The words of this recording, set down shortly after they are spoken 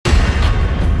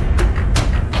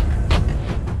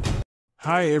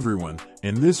Hi everyone,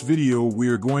 in this video we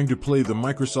are going to play the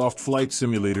Microsoft Flight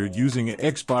Simulator using an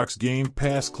Xbox Game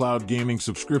Pass cloud gaming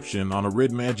subscription on a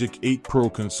RedMagic 8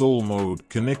 Pro console mode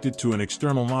connected to an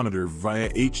external monitor via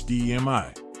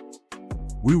HDMI.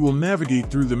 We will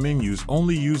navigate through the menus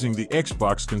only using the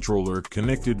Xbox controller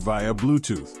connected via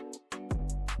Bluetooth.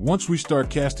 Once we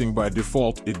start casting, by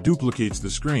default it duplicates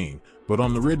the screen, but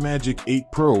on the RedMagic 8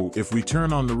 Pro, if we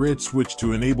turn on the red switch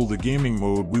to enable the gaming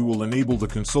mode, we will enable the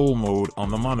console mode on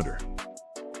the monitor.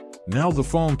 Now the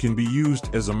phone can be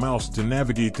used as a mouse to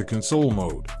navigate the console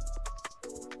mode.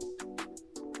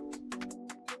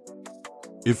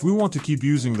 If we want to keep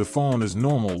using the phone as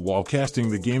normal while casting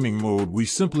the gaming mode, we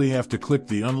simply have to click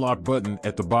the unlock button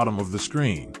at the bottom of the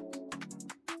screen.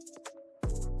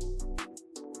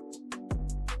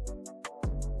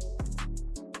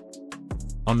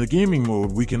 On the gaming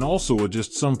mode, we can also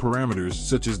adjust some parameters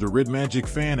such as the RedMagic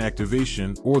fan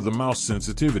activation or the mouse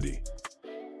sensitivity.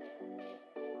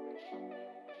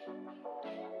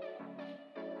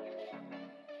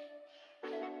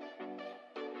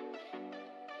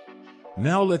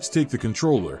 Now let's take the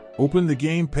controller, open the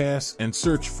Game Pass and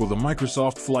search for the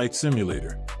Microsoft Flight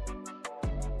Simulator.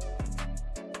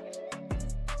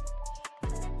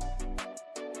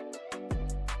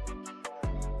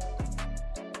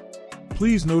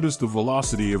 Please notice the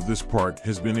velocity of this part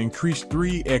has been increased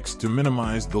 3x to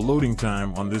minimize the loading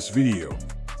time on this video.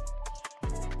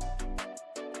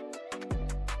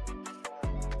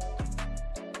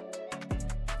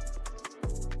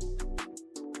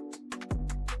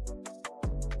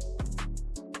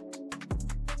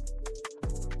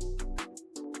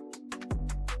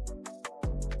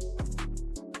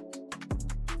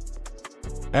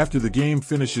 After the game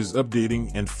finishes updating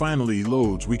and finally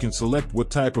loads, we can select what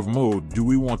type of mode do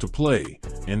we want to play.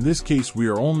 In this case, we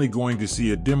are only going to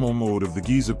see a demo mode of the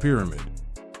Giza Pyramid.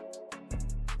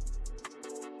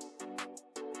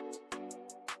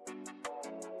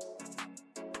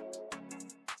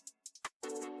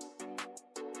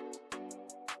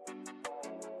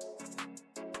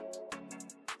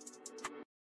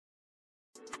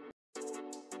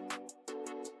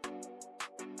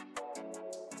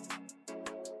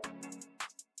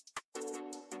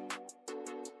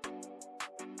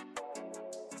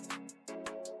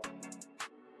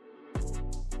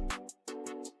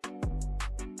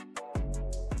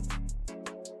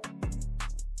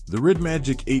 The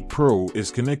RedMagic 8 Pro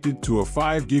is connected to a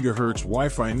 5 GHz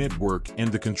Wi-Fi network and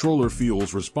the controller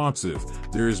feels responsive.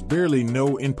 There is barely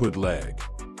no input lag.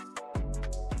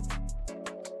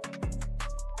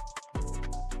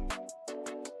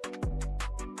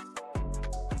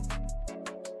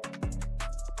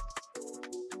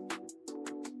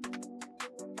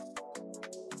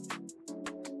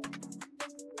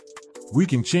 We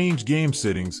can change game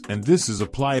settings, and this is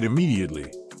applied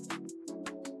immediately.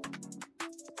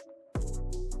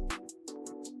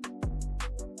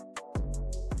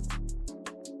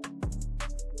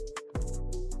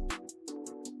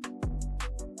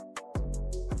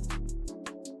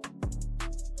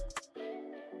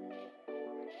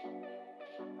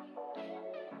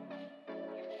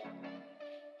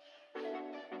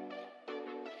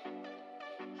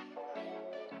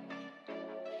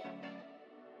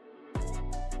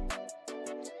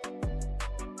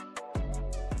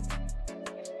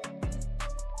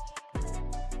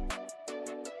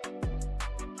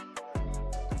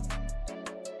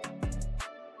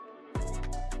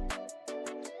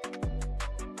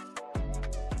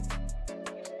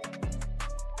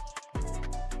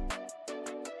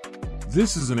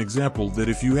 This is an example that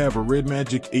if you have a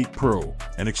RedMagic 8 Pro,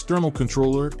 an external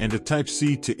controller, and a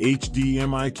Type-C to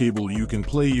HDMI cable, you can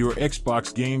play your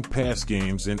Xbox Game Pass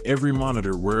games in every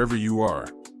monitor wherever you are.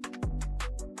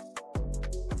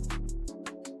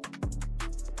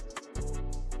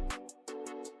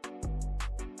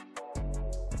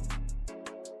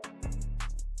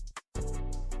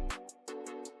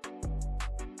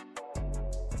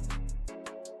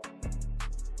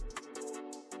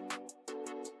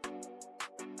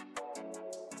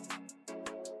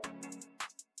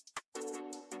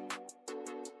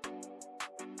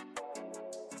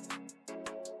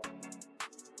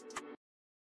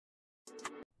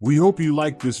 We hope you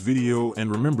liked this video, and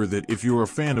remember that if you're a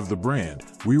fan of the brand,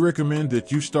 we recommend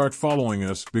that you start following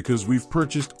us because we've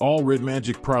purchased all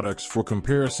RedMagic products for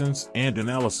comparisons and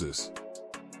analysis.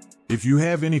 If you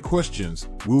have any questions,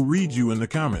 we'll read you in the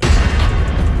comments.